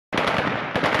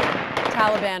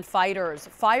Taliban fighters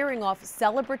firing off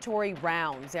celebratory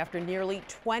rounds after nearly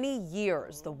 20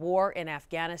 years. The war in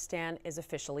Afghanistan is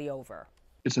officially over.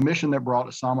 It's a mission that brought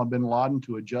Osama bin Laden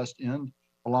to a just end,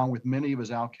 along with many of his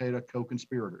al-Qaeda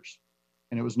co-conspirators.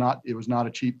 And it was not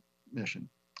a cheap mission.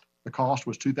 The cost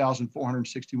was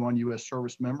 2,461 U.S.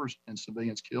 service members and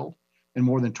civilians killed, and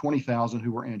more than 20,000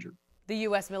 who were injured. The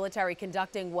U.S. military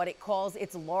conducting what it calls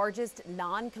its largest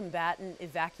non-combatant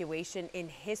evacuation in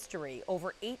history,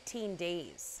 over 18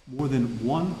 days. More than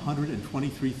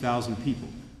 123,000 people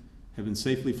have been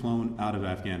safely flown out of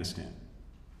Afghanistan.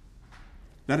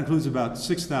 That includes about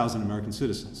 6,000 American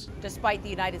citizens. Despite the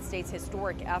United States'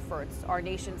 historic efforts, our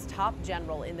nation's top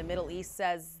general in the Middle East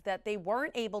says that they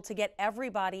weren't able to get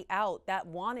everybody out that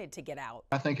wanted to get out.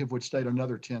 I think if we'd stayed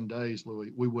another 10 days,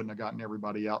 Louis, we wouldn't have gotten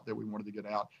everybody out that we wanted to get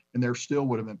out. And there still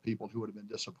would have been people who would have been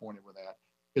disappointed with that.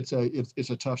 It's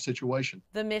a tough situation.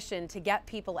 The mission to get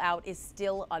people out is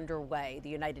still underway. The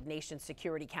United Nations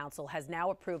Security Council has now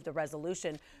approved a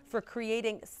resolution for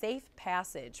creating safe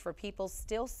passage for people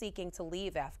still seeking to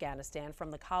leave Afghanistan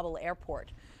from the Kabul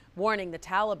airport, warning the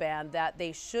Taliban that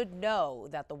they should know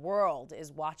that the world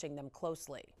is watching them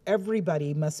closely.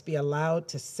 Everybody must be allowed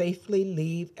to safely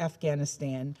leave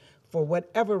Afghanistan for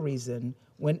whatever reason,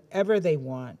 whenever they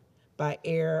want, by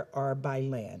air or by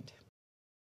land.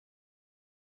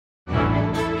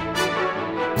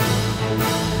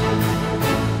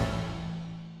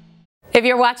 If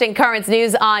you're watching Currents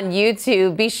News on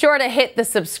YouTube, be sure to hit the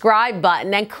subscribe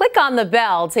button and click on the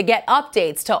bell to get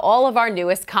updates to all of our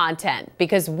newest content,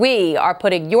 because we are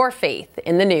putting your faith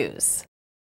in the news.